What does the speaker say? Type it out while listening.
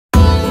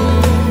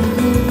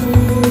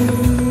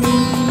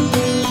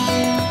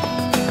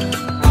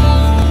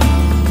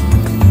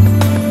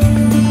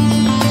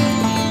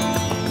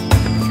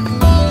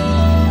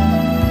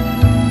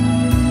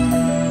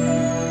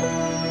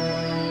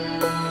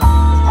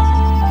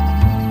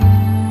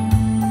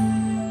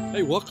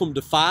welcome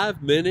to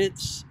 5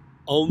 Minutes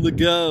on the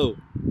Go.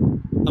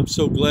 I'm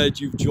so glad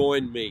you've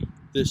joined me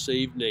this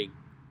evening.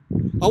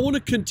 I want to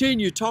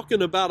continue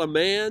talking about a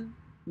man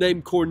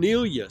named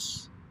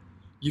Cornelius.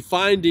 You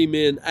find him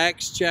in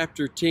Acts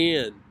chapter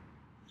 10.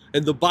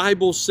 And the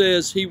Bible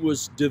says he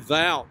was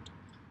devout,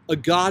 a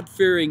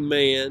God-fearing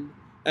man,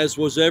 as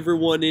was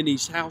everyone in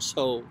his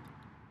household.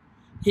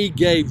 He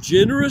gave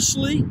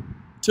generously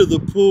to the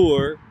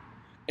poor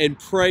and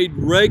prayed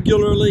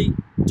regularly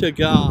to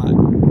God.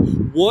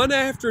 One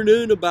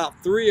afternoon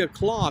about 3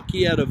 o'clock,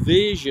 he had a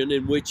vision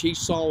in which he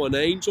saw an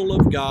angel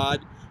of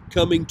God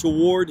coming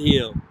toward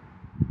him.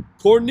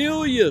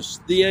 "Cornelius,"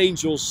 the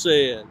angel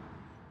said.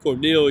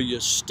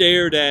 Cornelius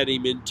stared at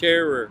him in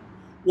terror.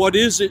 "What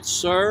is it,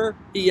 sir?"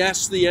 he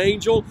asked the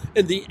angel,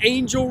 and the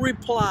angel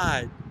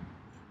replied,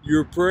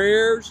 "Your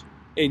prayers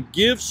and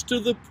gifts to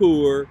the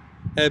poor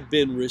have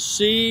been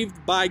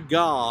received by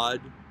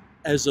God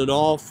as an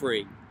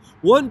offering."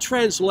 One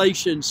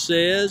translation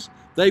says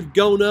they've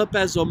gone up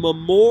as a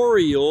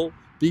memorial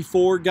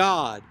before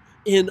God.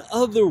 In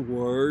other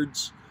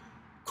words,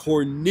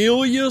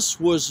 Cornelius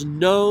was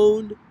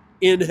known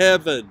in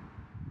heaven.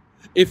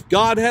 If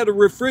God had a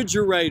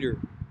refrigerator,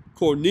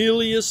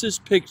 Cornelius's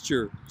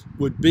picture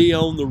would be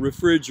on the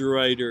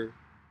refrigerator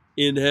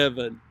in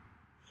heaven.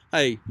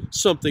 Hey,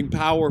 something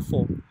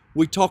powerful.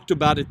 We talked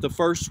about it the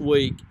first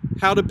week,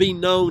 how to be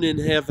known in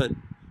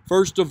heaven.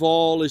 First of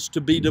all is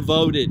to be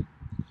devoted.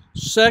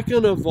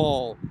 Second of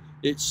all,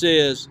 it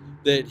says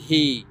that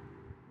he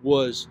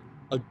was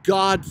a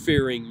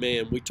God-fearing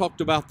man. We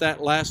talked about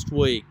that last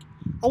week.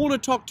 I want to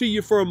talk to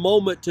you for a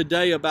moment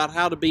today about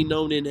how to be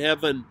known in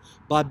heaven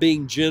by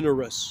being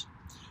generous.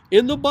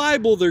 In the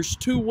Bible, there's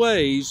two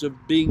ways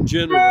of being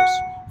generous.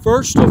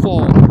 First of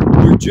all,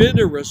 we're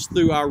generous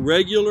through our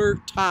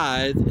regular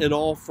tithe and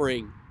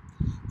offering.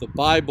 The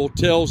Bible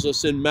tells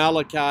us in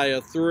Malachi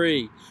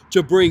 3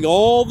 to bring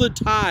all the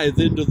tithe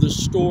into the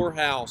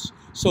storehouse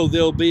so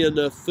there'll be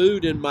enough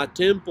food in my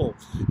temple.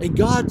 And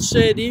God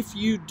said, if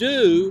you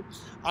do,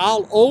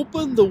 I'll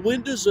open the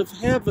windows of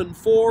heaven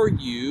for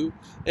you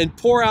and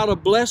pour out a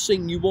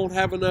blessing you won't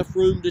have enough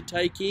room to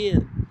take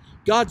in.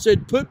 God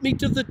said, put me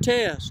to the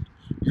test.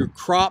 Your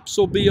crops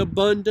will be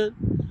abundant.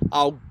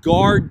 I'll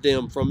guard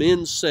them from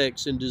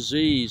insects and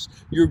disease.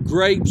 Your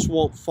grapes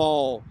won't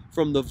fall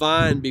from the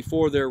vine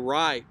before they're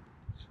ripe.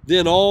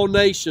 Then all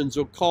nations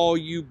will call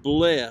you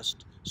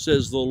blessed,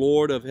 says the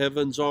Lord of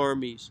heaven's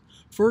armies.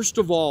 First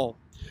of all,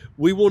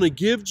 we want to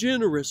give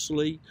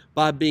generously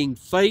by being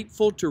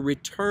faithful to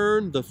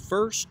return the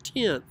first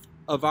tenth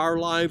of our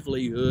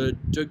livelihood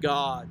to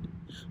God.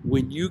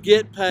 When you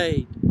get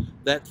paid,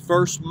 that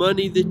first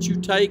money that you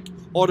take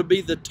ought to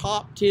be the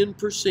top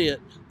 10%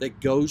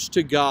 that goes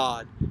to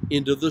God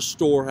into the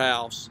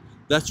storehouse.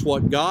 That's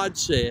what God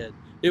said.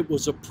 It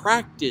was a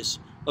practice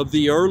of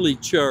the early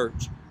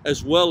church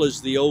as well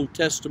as the Old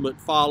Testament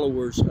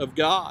followers of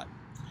God.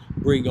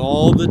 Bring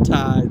all the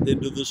tithe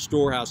into the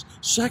storehouse.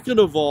 Second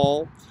of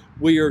all,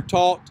 we are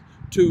taught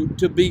to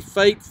be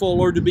faithful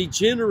or to be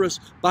generous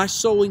by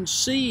sowing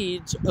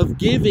seeds of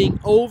giving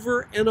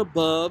over and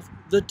above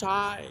the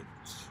tithe.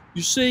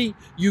 You see,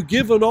 you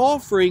give an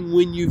offering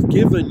when you've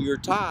given your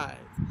tithe.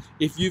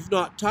 If you've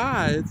not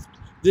tithed,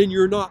 then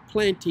you're not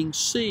planting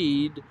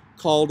seed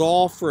called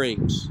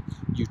offerings.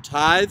 You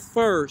tithe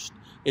first,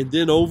 and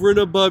then over and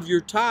above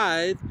your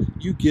tithe,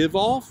 you give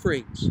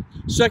offerings.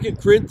 2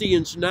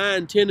 Corinthians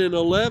 9, 10, and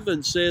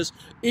 11 says,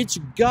 it's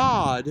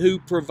God who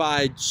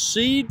provides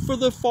seed for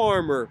the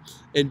farmer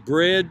and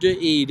bread to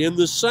eat. In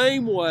the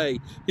same way,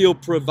 He'll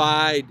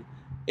provide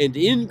and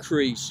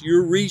increase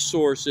your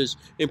resources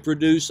and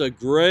produce a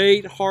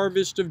great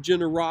harvest of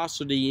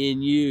generosity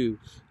in you.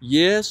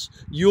 Yes,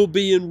 you'll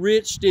be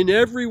enriched in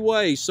every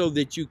way so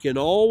that you can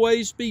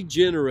always be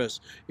generous.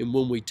 And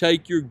when we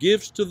take your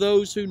gifts to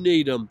those who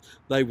need them,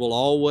 they will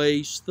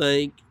always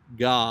thank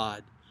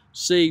God.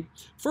 See,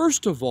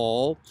 first of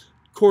all,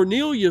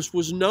 Cornelius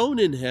was known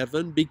in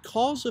heaven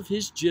because of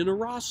his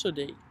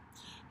generosity.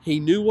 He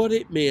knew what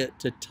it meant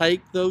to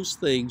take those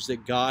things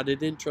that God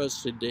had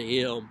entrusted to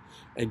him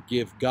and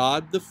give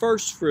God the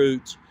first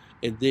fruits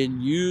and then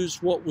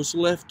use what was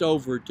left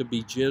over to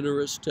be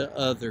generous to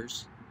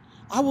others.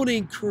 I want to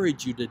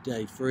encourage you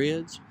today,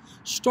 friends.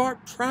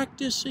 Start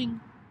practicing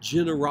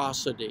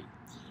generosity.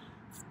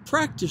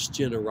 Practice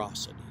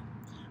generosity.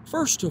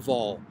 First of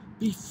all,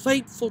 be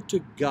faithful to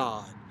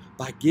God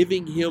by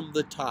giving Him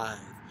the tithe.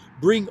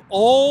 Bring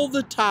all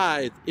the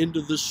tithe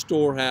into the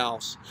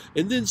storehouse.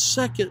 And then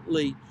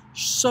secondly,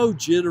 sow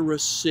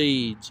generous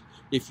seeds.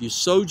 If you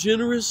sow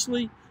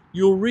generously,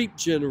 you'll reap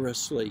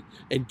generously.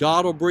 And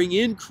God will bring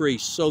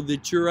increase so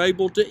that you're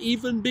able to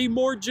even be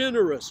more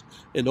generous.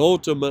 And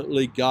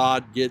ultimately,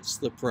 God gets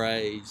the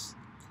praise.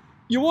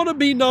 You want to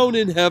be known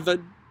in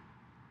heaven?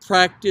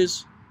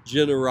 Practice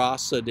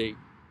generosity.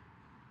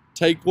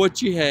 Take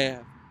what you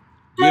have.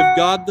 Give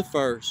God the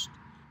first.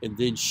 And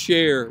then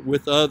share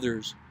with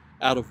others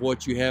out of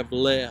what you have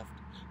left.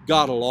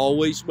 God will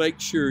always make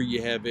sure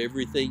you have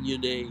everything you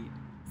need.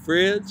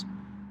 Friends,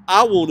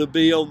 I want to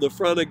be on the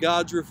front of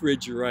God's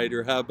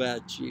refrigerator. How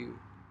about you?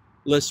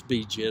 Let's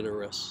be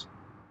generous.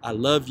 I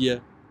love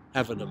you.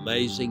 Have an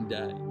amazing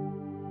day.